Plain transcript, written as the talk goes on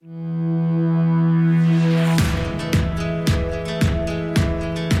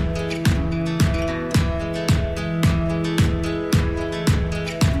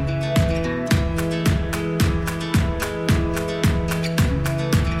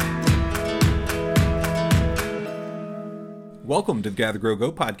Welcome to the Gather, Grow,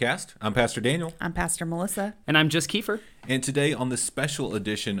 Go podcast. I'm Pastor Daniel. I'm Pastor Melissa. And I'm just Kiefer. And today on this special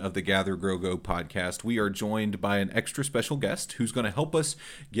edition of the Gather, Grow, Go podcast, we are joined by an extra special guest who's going to help us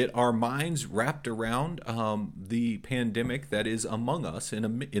get our minds wrapped around the pandemic that is among us, in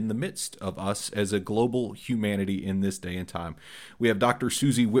the midst of us as a global humanity in this day and time. We have Dr.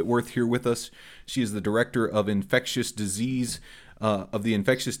 Susi Whitworth here with us. She is the Director of Infectious Disease of the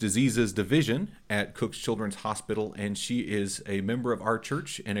Infectious Diseases Division at Cook's Children's Hospital, and she is a member of our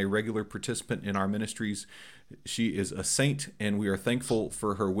church and a regular participant in our ministries. She is a saint, and we are thankful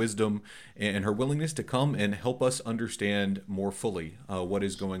for her wisdom and her willingness to come and help us understand more fully what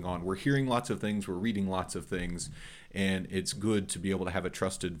is going on. We're hearing lots of things, we're reading lots of things, and it's good to be able to have a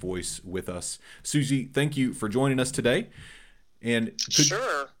trusted voice with us. Susi, thank you for joining us today. And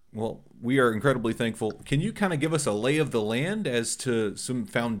Sure. Well, we are incredibly thankful. Can you kind of give us a lay of the land as to some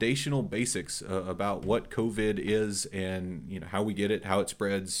foundational basics about what COVID is and how we get it, how it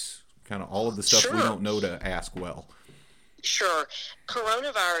spreads, kind of all of the stuff Sure. we don't know to ask well? Sure.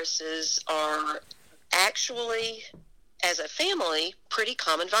 Coronaviruses are actually, as a family, pretty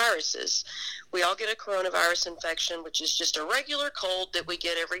common viruses. We all get a coronavirus infection, which is just a regular cold that we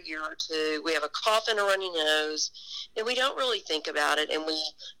get every year or two. We have a cough and a runny nose, and we don't really think about it, and we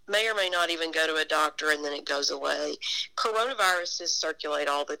may or may not even go to a doctor, and then it goes away. Coronaviruses circulate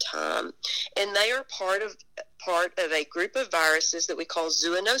all the time, and they are part of a group of viruses that we call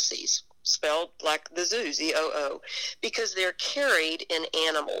zoonoses, spelled like the zoo, Z-O-O, because they're carried in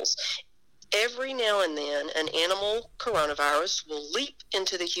animals. Every now and then, an animal coronavirus will leap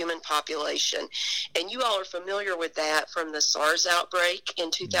into the human population. And you all are familiar with that from the SARS outbreak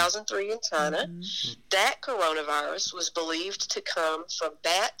in 2003 in China. Mm-hmm. That coronavirus was believed to come from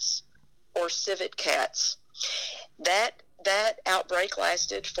bats or civet cats. That outbreak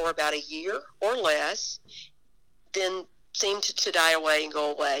lasted for about a year or less, then seemed to die away and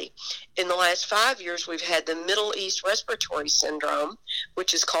go away. In the last 5 years, we've had the Middle East Respiratory Syndrome,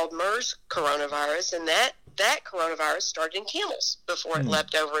 which is called MERS coronavirus, and that coronavirus started in camels before it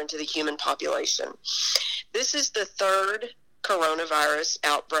leapt over into the human population. This is the third coronavirus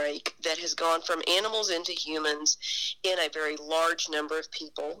outbreak that has gone from animals into humans in a very large number of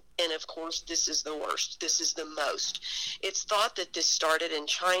people. And of course, this is the worst. This is the most. It's thought that this started in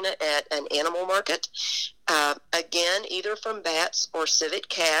China at an animal market, again, either from bats or civet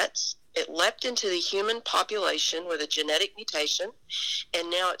cats. It leapt into the human population with a genetic mutation,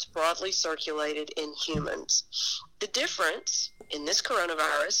 and now it's broadly circulated in humans. The difference in this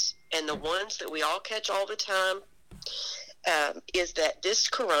coronavirus and the ones that we all catch all the time is that this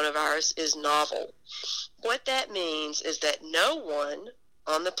coronavirus is novel. What that means is that no one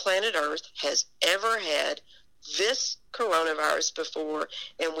on the planet Earth has ever had this coronavirus before,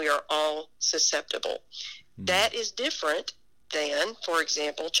 and we are all susceptible. That is different than, for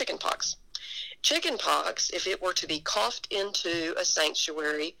example, chickenpox. Chickenpox, if it were to be coughed into a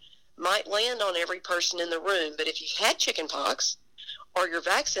sanctuary, might land on every person in the room, but if you've had chickenpox or you're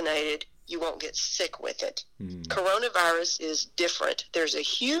vaccinated, you won't get sick with it. Coronavirus is different. There's a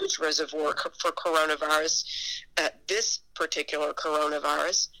huge reservoir for coronavirus, this particular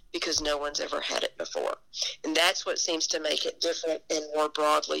coronavirus, because no one's ever had it before. And that's what seems to make it different and more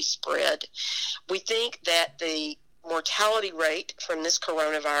broadly spread. We think that the mortality rate from this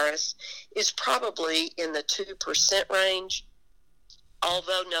coronavirus is probably in the 2% range,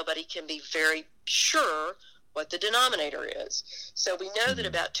 although nobody can be very sure what the denominator is. So we know that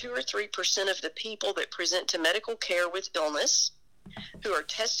about 2 or 3% of the people that present to medical care with illness who are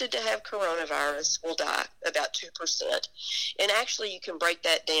tested to have coronavirus will die, about 2%. And actually, you can break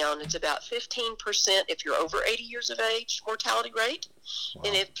that down. It's about 15% if you're over 80 years of age, mortality rate. Wow.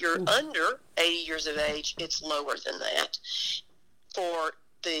 And if you're under 80 years of age, it's lower than that. For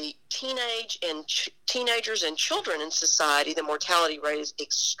the teenagers and children in society, the mortality rate is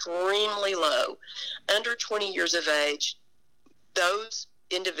extremely low. Under 20 years of age, those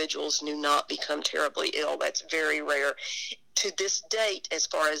individuals do not become terribly ill. That's very rare. To this date, as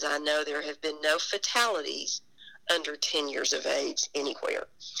far as I know, there have been no fatalities under 10 years of age anywhere.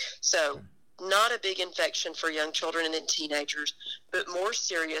 So not a big infection for young children and teenagers, but more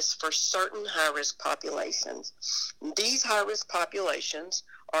serious for certain high-risk populations. These high-risk populations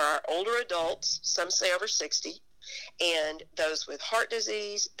are our older adults, some say over 60, and those with heart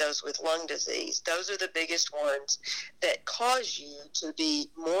disease, those with lung disease. Those are the biggest ones that cause you to be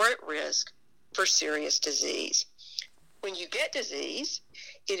more at risk for serious disease. When you get disease,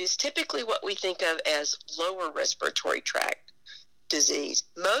 it is typically what we think of as lower respiratory tract disease.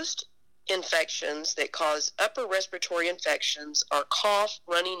 Most infections that cause upper respiratory infections are cough,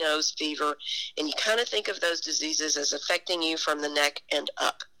 runny nose, fever, and you kind of think of those diseases as affecting you from the neck and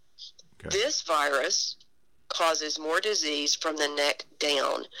up. Okay. This virus causes more disease from the neck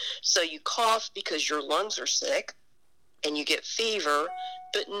down. So you cough because your lungs are sick, and you get fever,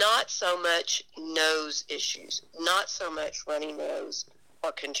 but not so much nose issues, not so much runny nose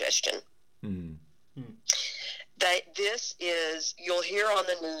or congestion. Mm-hmm. That this is, you'll hear on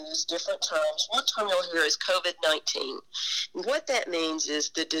the news different times. One term you'll hear is COVID-19. What that means is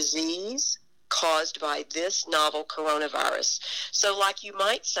the disease caused by this novel coronavirus. So like you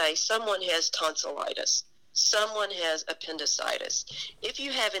might say, someone has tonsillitis, someone has appendicitis. If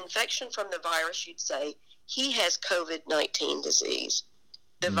you have infection from the virus, you'd say, he has COVID-19 disease.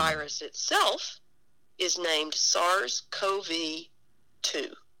 The virus itself is named SARS-CoV-2.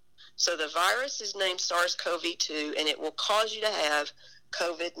 So the virus is named SARS-CoV-2, and it will cause you to have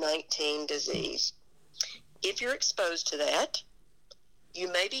COVID-19 disease. If you're exposed to that,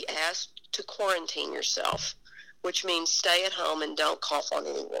 you may be asked to quarantine yourself, which means stay at home and don't cough on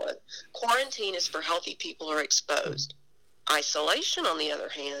anyone. Quarantine is for healthy people who are exposed. Isolation, on the other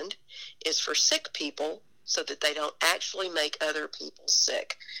hand, is for sick people so that they don't actually make other people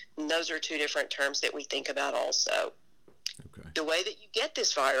sick. And those are two different terms that we think about also. Okay. The way that you get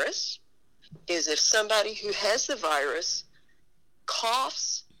this virus is if somebody who has the virus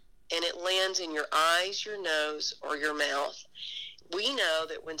coughs and it lands in your eyes, your nose, or your mouth. We know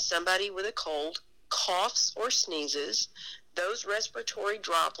that when somebody with a cold coughs or sneezes, those respiratory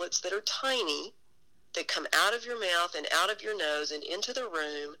droplets that are tiny that come out of your mouth and out of your nose and into the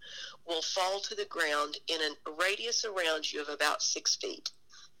room will fall to the ground in a radius around you of about 6 feet.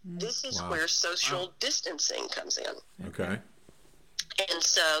 This is where social distancing comes in. Okay. And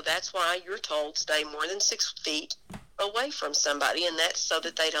so that's why you're told stay more than 6 feet away from somebody, and that's so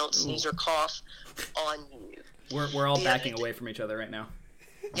that they don't sneeze or cough on you. We're all backing away from each other right now.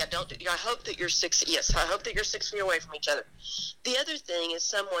 Yeah, I hope that you're 6 feet away from each other. The other thing is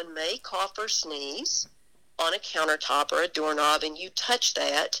someone may cough or sneeze on a countertop or a doorknob, and you touch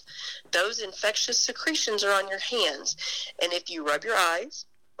that, those infectious secretions are on your hands. And if you rub your eyes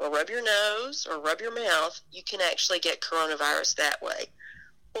or rub your nose or rub your mouth, you can actually get coronavirus that way.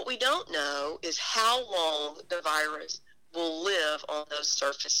 What we don't know is how long the virus will live on those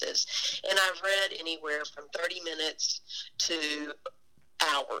surfaces. And I've read anywhere from 30 minutes to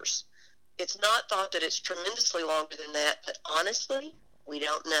hours. It's not thought that it's tremendously longer than that, but honestly, we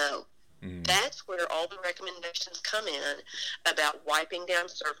don't know. That's where all the recommendations come in about wiping down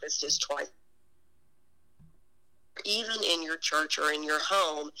surfaces twice. Even in your church or in your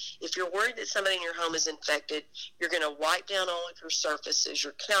home, if you're worried that somebody in your home is infected, you're going to wipe down all of your surfaces,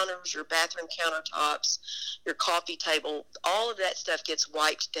 your counters, your bathroom countertops, your coffee table. All of that stuff gets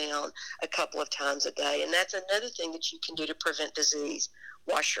wiped down a couple of times a day. And that's another thing that you can do to prevent disease.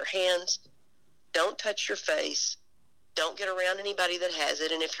 Wash your hands. Don't touch your face. Don't get around anybody that has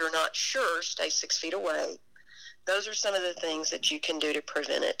it. And if you're not sure, stay 6 feet away. Those are some of the things that you can do to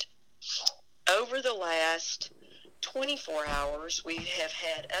prevent it. Over the last 24 hours, we have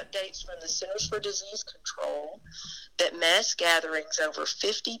had updates from the Centers for Disease Control that mass gatherings over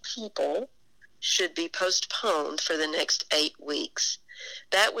 50 people should be postponed for the next 8 weeks.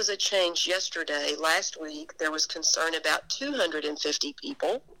 That was a change yesterday. Last week, there was concern about 250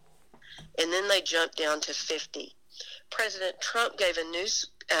 people, and then they jumped down to 50. President Trump gave a news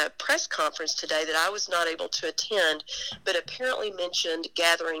press conference today that I was not able to attend, but apparently mentioned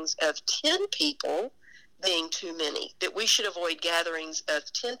gatherings of 10 people being too many, that we should avoid gatherings of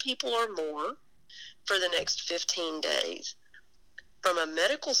 10 people or more for the next 15 days. From a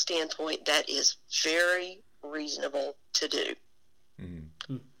medical standpoint, that is very reasonable to do.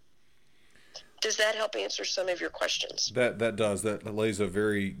 Mm-hmm. Does that help answer some of your questions? That does. That lays a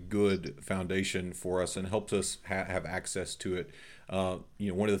very good foundation for us and helps us have access to it.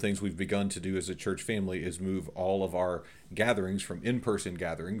 One of the things we've begun to do as a church family is move all of our gatherings from in-person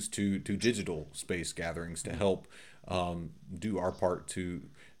gatherings to digital space gatherings to help do our part to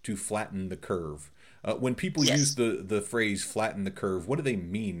flatten the curve. When people use the phrase flatten the curve, what do they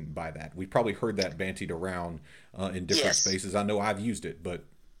mean by that? We've probably heard that bantied around in different spaces. I know I've used it, but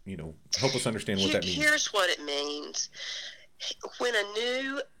help us understand what that means. Here's what it means. When a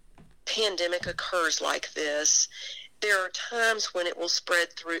new pandemic occurs like this, there are times when it will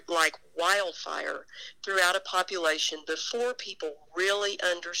spread through like wildfire throughout a population before people really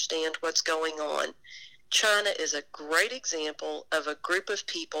understand what's going on. China is a great example of a group of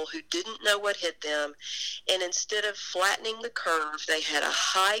people who didn't know what hit them, and instead of flattening the curve, they had a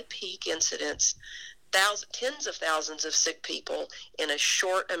high peak incidence tens of thousands of sick people in a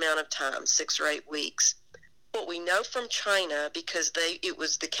short amount of time, 6 or 8 weeks. What we know from China, because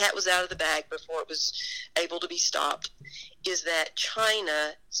the cat was out of the bag before it was able to be stopped, is that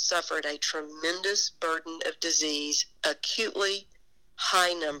China suffered a tremendous burden of disease, acutely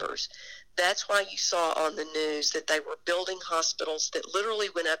high numbers. That's why you saw on the news that they were building hospitals that literally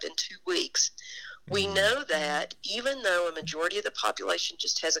went up in 2 weeks. We know that even though a majority of the population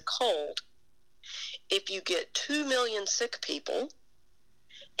just has a cold, if you get 2 million sick people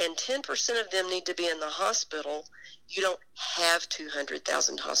and 10% of them need to be in the hospital, you don't have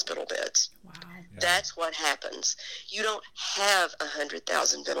 200,000 hospital beds. Wow. Yeah. That's what happens. You don't have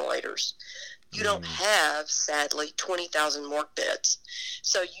 100,000 ventilators. You don't have, sadly, 20,000 morgue beds.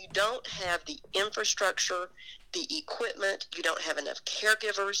 So you don't have the infrastructure, the equipment. You don't have enough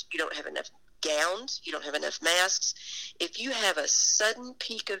caregivers. You don't have enough gowns. You don't have enough masks. If you have a sudden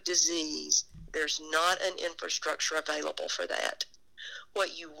peak of disease, there's not an infrastructure available for that.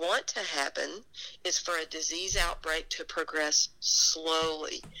 What you want to happen is for a disease outbreak to progress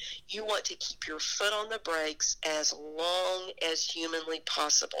slowly. You want to keep your foot on the brakes as long as humanly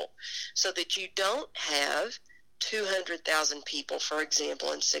possible so that you don't have 200,000 people, for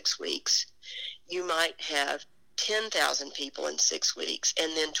example, in 6 weeks. You might have 10,000 people in 6 weeks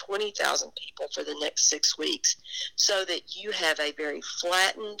and then 20,000 people for the next 6 weeks so that you have a very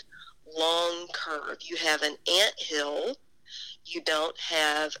flattened, long curve. You have an anthill. You don't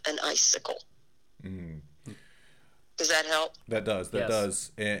have an icicle. Does that help? That does. That Yes.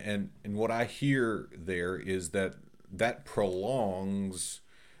 does. And what I hear there is that prolongs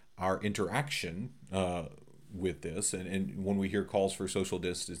our interaction with this. And when we hear calls for social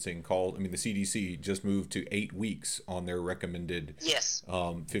distancing, the CDC just moved to 8 weeks on their recommended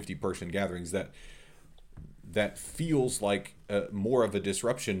 50-person gatherings. That feels like more of a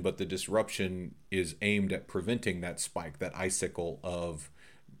disruption, but the disruption is aimed at preventing that spike, that icicle of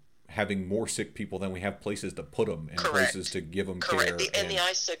having more sick people than we have places to put them and places to give them care. And the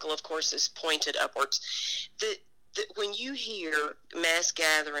icicle, of course, is pointed upwards. When you hear mass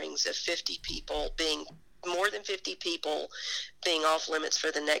gatherings of 50 people being more than 50 people being off limits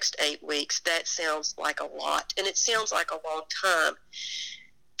for the next 8 weeks, that sounds like a lot, and it sounds like a long time.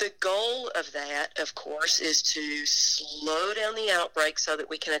 The goal of that, of course, is to slow down the outbreak so that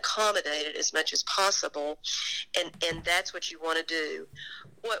we can accommodate it as much as possible, and that's what you want to do.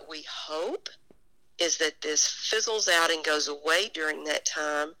 What we hope is that this fizzles out and goes away during that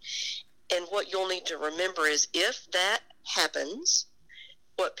time, and what you'll need to remember is if that happens,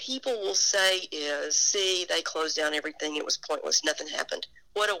 what people will say is, see, they closed down everything, it was pointless, nothing happened.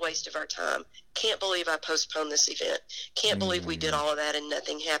 What a waste of our time. Can't believe I postponed this event. Can't believe we did all of that and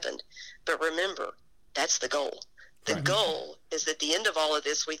nothing happened. But remember, that's the goal. The goal is at the end of all of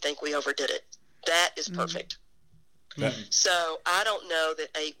this, we think we overdid it. That is perfect. So I don't know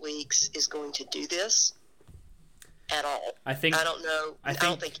that 8 weeks is going to do this at all. I don't know. I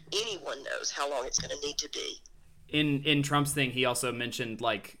don't think anyone knows how long it's going to need to be. In Trump's thing, he also mentioned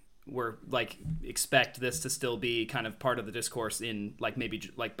expect this to still be kind of part of the discourse in maybe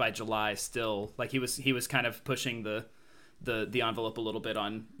by July still. He was kind of pushing the envelope a little bit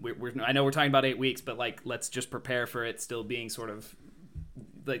on I know we're talking about 8 weeks, but let's just prepare for it still being sort of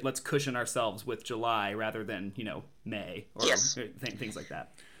let's cushion ourselves with July rather than May or things like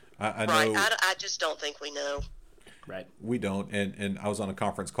that. I know. I just don't think we know. Right. We don't. And I was on a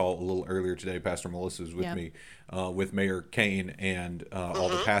conference call a little earlier today. Pastor Melissa was with me, with Mayor Kane and all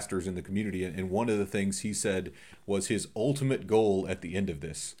the pastors in the community. And one of the things he said was his ultimate goal at the end of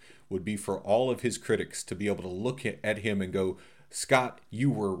this would be for all of his critics to be able to look at him and go, Scott, you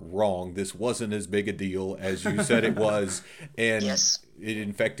were wrong. This wasn't as big a deal as you said it was. And it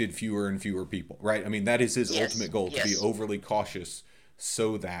infected fewer and fewer people. Right? I mean, that is his ultimate goal, to be overly cautious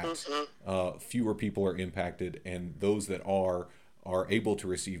so that fewer people are impacted and those that are able to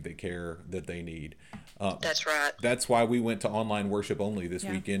receive the care that they need. That's right. That's why we went to online worship only this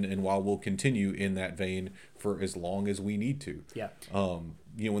weekend, and while we'll continue in that vein for as long as we need to. Yeah.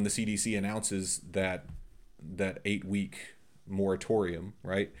 When the CDC announces that 8 week moratorium,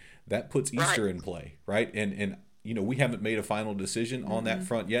 right, that puts Easter in play, right? And we haven't made a final decision on that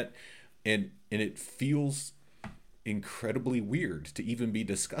front yet, and it feels incredibly weird to even be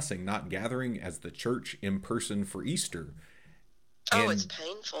discussing not gathering as the church in person for Easter. It's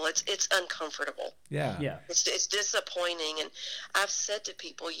painful. It's uncomfortable. Yeah. It's disappointing, and I've said to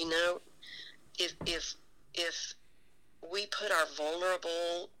people, if we put our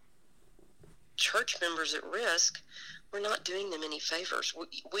vulnerable church members at risk, we're not doing them any favors.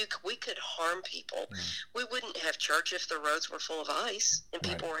 We could harm people. We wouldn't have church if the roads were full of ice and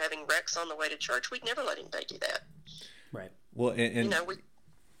people were having wrecks on the way to church. We'd never let anybody do that. Right. Well, and you know,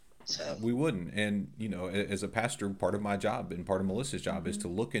 we wouldn't. And, you know, as a pastor, part of my job and part of Melissa's job is to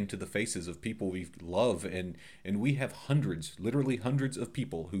look into the faces of people we love. And we have hundreds, literally hundreds of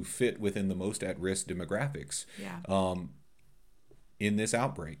people who fit within the most at-risk demographics in this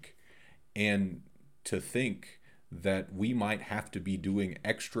outbreak. And to think that we might have to be doing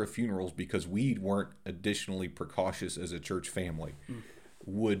extra funerals because we weren't additionally precautious as a church family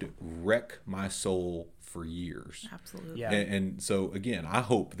would wreck my soul for years. Absolutely. Yeah. And so, again, I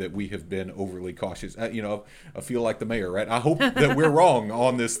hope that we have been overly cautious. You know, I feel like the mayor, right? I hope that we're wrong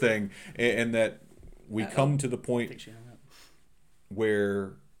on this thing and that we come to the point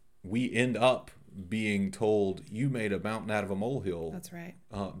where we end up being told, you made a mountain out of a molehill. That's right.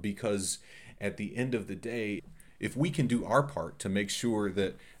 Because at the end of the day, if we can do our part to make sure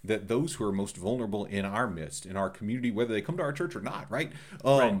that those who are most vulnerable in our midst, in our community, whether they come to our church or not, right,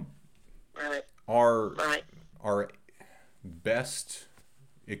 are best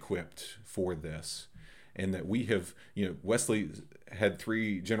equipped for this, and that we have, you know, Wesley had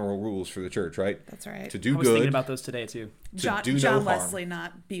 3 general rules for the church, right? That's right. To do I was good. thinking about those today too. John Wesley,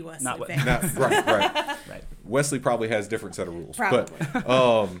 not B. Wesley. Not Right. Right. Wesley probably has a different set of rules. Probably.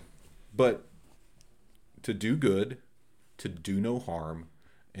 But to do good, to do no harm,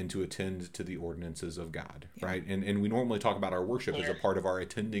 and to attend to the ordinances of God, right? And we normally talk about our worship as a part of our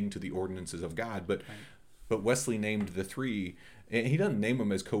attending to the ordinances of God, but Wesley named the 3, and he doesn't name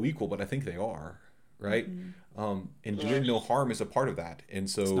them as co-equal, but I think they are, right? And doing no harm is a part of that, and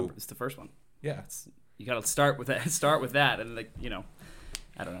so It's the first one. Yeah, You got to start with that. Start with that, and like, you know,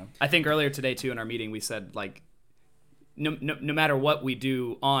 I don't know. I think earlier today too in our meeting we said, like, no matter what we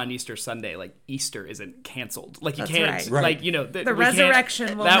do on Easter Sunday, like, Easter isn't canceled. Like, you can't, right. like, you know, the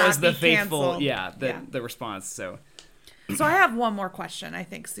resurrection will not was the be faithful, canceled. the response. So I have one more question, I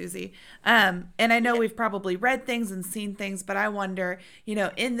think, Susie. And I know we've probably read things and seen things, but I wonder, you know,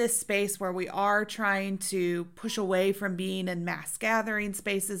 in this space where we are trying to push away from being in mass gathering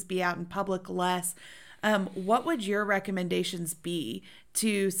spaces, be out in public less, what would your recommendations be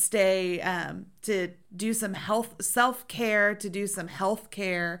to stay, to do some self-care, to do some health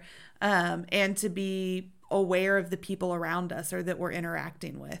care, and to be aware of the people around us or that we're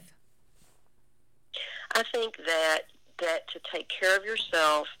interacting with? I think that to take care of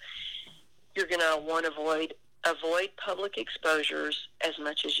yourself, you're going to want to avoid public exposures as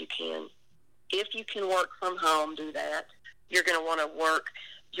much as you can. If you can work from home, do that. You're going to want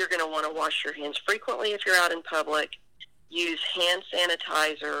to wash your hands frequently if you're out in public. Use hand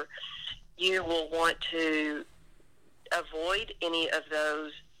sanitizer. You will want to avoid any of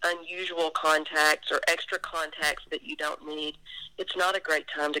those unusual contacts or extra contacts that you don't need. It's not a great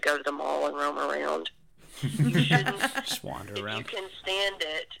time to go to the mall and roam around. You shouldn't. just wander If around. you can stand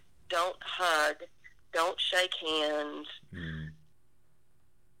it, don't hug, don't shake hands.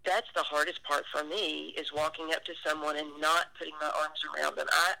 That's the hardest part for me, is walking up to someone and not putting my arms around them.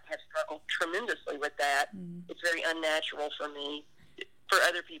 I have struggled tremendously with that. It's very unnatural for me. For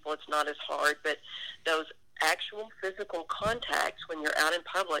other people, it's not as hard, but those actual physical contacts when you're out in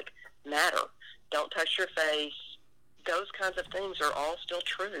public matter. Don't touch your face. Those kinds of things are all still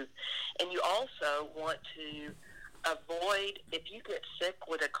true. And you also want to avoid, if you get sick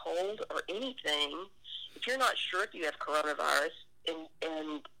with a cold or anything, if you're not sure if you have coronavirus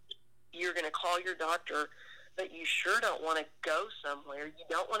and you're going to call your doctor, but you sure don't want to go somewhere, you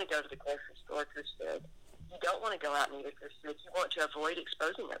don't want to go to the grocery store if you're sick, you don't want to go out and eat if you're sick, you want to avoid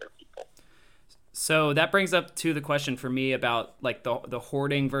exposing other people. So that brings up to the question for me about, like, the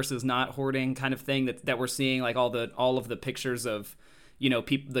hoarding versus not hoarding kind of thing that we're seeing, like all of the pictures of, you know,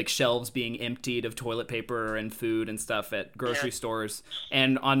 people, like, shelves being emptied of toilet paper and food and stuff at grocery stores.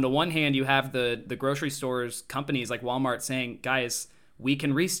 And on the one hand, you have the grocery stores companies like Walmart saying, guys, we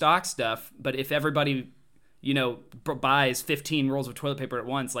can restock stuff, but if everybody, you know, buys 15 rolls of toilet paper at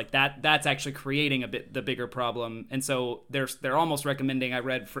once, like that's actually creating the bigger problem. And so they're almost recommending, I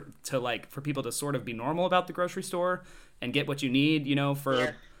read, for people to sort of be normal about the grocery store and get what you need, you know,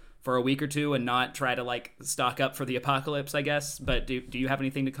 for a week or two, and not try to, like, stock up for the apocalypse, I guess. But do you have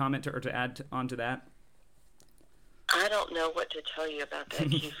anything to comment or to add onto that? I don't know what to tell you about that,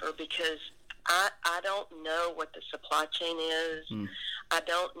 Kiefer, because I don't know what the supply chain is. I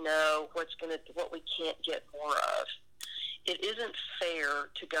don't know what we can't get more of. It isn't fair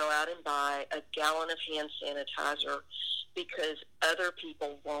to go out and buy a gallon of hand sanitizer because other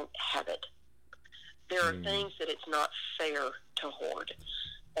people won't have it. There are things that it's not fair to hoard.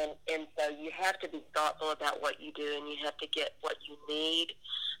 And so you have to be thoughtful about what you do, and you have to get what you need,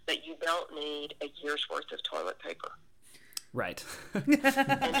 but you don't need a year's worth of toilet paper. Right. And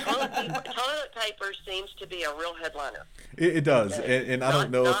toilet paper seems to be a real headliner. It does, and I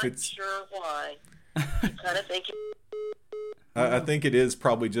don't know if it's... Not sure why. You kind of think... I think it is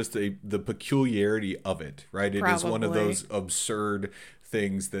probably just the peculiarity of it, right? It is one of Probably. those absurd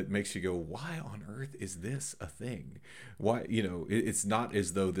things that makes you go, why on earth is this a thing? Why, it's not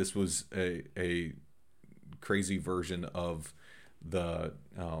as though this was a crazy version of the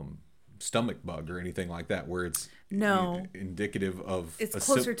stomach bug or anything like that, where it's No. indicative of It's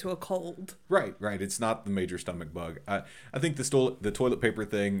closer to a cold. Right. It's not the major stomach bug. I think the toilet paper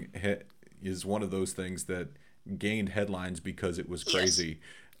thing is one of those things that gained headlines because it was crazy,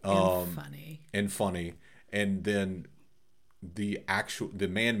 And funny, and then the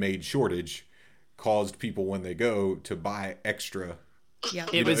man-made shortage caused people, when they go, to buy extra. Yeah.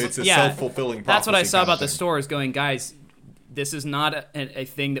 It's a self-fulfilling prophecy. That's what I saw kind of about the thing. stores, going, guys, this is not a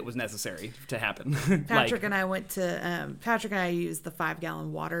thing that was necessary to happen. Patrick and I went to Patrick and I used the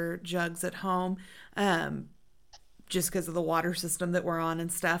 5-gallon water jugs at home, just because of the water system that we're on and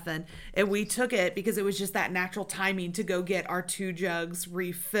stuff, and we took it because it was just that natural timing to go get our 2 jugs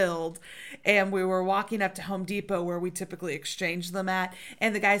refilled, and we were walking up to Home Depot where we typically exchange them at,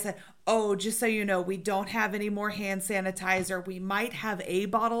 and the guy said, "Oh, just so you know, we don't have any more hand sanitizer. We might have a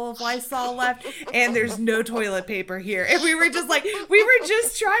bottle of Lysol left, and there's no toilet paper here." And we were just like, we were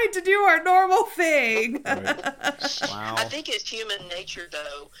just trying to do our normal thing. Wow. I think it's human nature,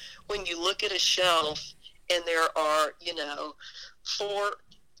 though, when you look at a shelf and there are, 4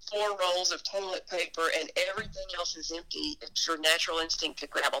 rolls of toilet paper and everything else is empty, it's your natural instinct to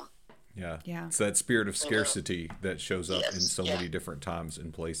grab them. Yeah. It's that spirit of scarcity that shows up Yes, in so yeah. many different times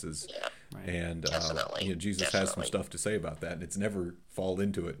and places. Yeah. And Definitely. Jesus has some stuff to say about that, and it's never fall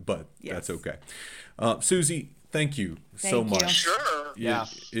into it, but Yes. that's okay. Susie, thank you so Thank you. much. Sure. Yeah.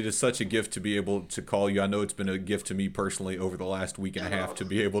 It is such a gift to be able to call you. I know it's been a gift to me personally over the last week and a half to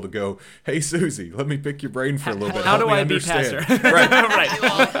be able to go, "Hey, Susie, let me pick your brain for a little bit. How Help do me I be understand." pastor? Right.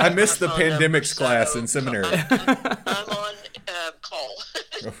 Right. I missed the My phone number, pandemics class in seminary. I'm on call.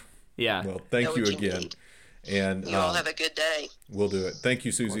 Yeah. Well, thank Know you what you again. need. And You all have a good day. we'll do it. Thank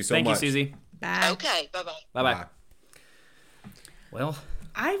you, Susie, so Thank much. you, Susie. Bye. Okay. Bye-bye. Bye-bye. Well,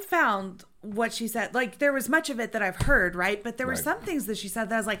 I found what she said, like, there was much of it that I've heard, right? But there were Right. some things that she said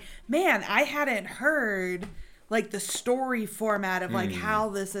that I was like, man, I hadn't heard, like, the story format of, like, how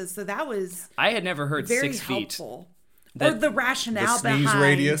this is. So that was I had never heard very 6 feet. helpful. That- or the rationale The sneeze behind.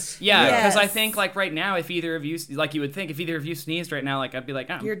 radius. Yeah, because I Yes. think, like, right now, if either of you, like, you would think if either of you sneezed right now, like, I'd be like,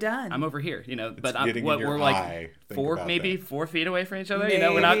 oh, You're done. I'm over here, But getting in your we're eye. like Think 4 about maybe that. 4 feet away from each other.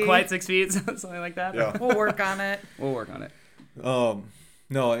 We're not Maybe. quite 6 feet, something like that. Yeah. We'll work on it. We'll work on it.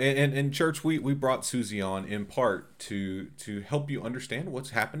 No, and church, we brought Susie on in part to help you understand what's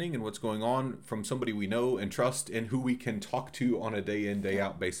happening and what's going on from somebody we know and trust and who we can talk to on a day in, day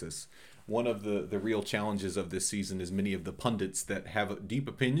out basis. One of the real challenges of this season is many of the pundits that have deep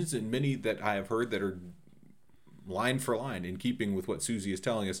opinions, and many that I have heard that are line for line in keeping with what Susie is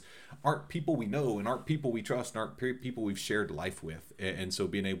telling us, aren't people we know and aren't people we trust and aren't people we've shared life with. And so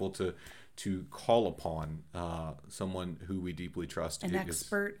being able to call upon someone who we deeply trust. An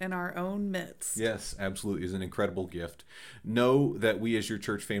expert in our own midst. Yes, absolutely, is an incredible gift. Know that we as your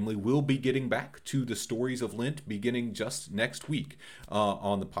church family will be getting back to the stories of Lent beginning just next week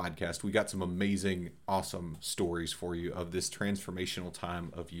on the podcast. We got some amazing, awesome stories for you of this transformational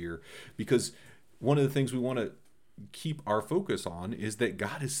time of year, because one of the things we want to keep our focus on is that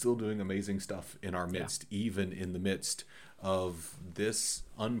God is still doing amazing stuff in our midst, even in the midst of this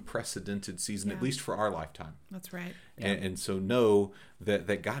unprecedented season, at least for our lifetime. That's right. And so know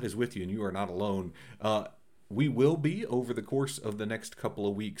that God is with you and you are not alone. We will be, over the course of the next couple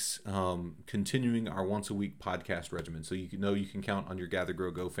of weeks, continuing our once-a-week podcast regimen. So you can count on your Gather,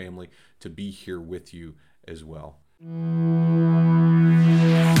 Grow, Go family to be here with you as well.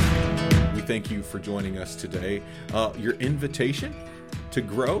 We thank you for joining us today. Your invitation to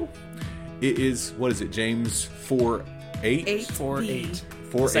grow is, what is it, James 4:8? 4:8.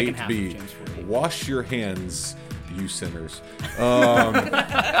 4:8b. Wash your hands, you sinners.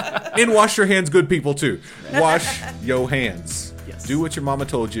 And wash your hands, good people, too. Wash your hands. Yes. Do what your mama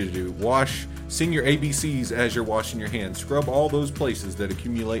told you to do. Sing your ABCs as you're washing your hands. Scrub all those places that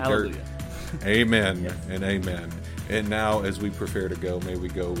accumulate Hallelujah. dirt. Amen and amen. And now, as we prepare to go, may we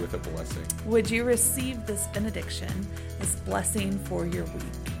go with a blessing. Would you receive this benediction, this blessing for your week?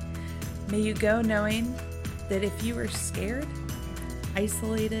 May you go knowing that if you are scared,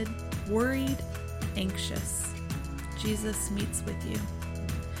 isolated, worried, anxious, Jesus meets with you.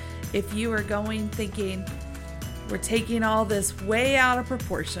 If you are going thinking, we're taking all this way out of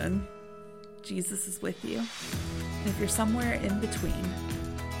proportion, Jesus is with you. And if you're somewhere in between,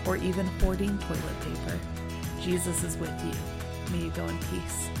 or even hoarding toilet paper, Jesus is with you. May you go in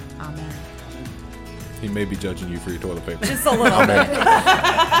peace. Amen. He may be judging you for your toilet paper. Just a little bit.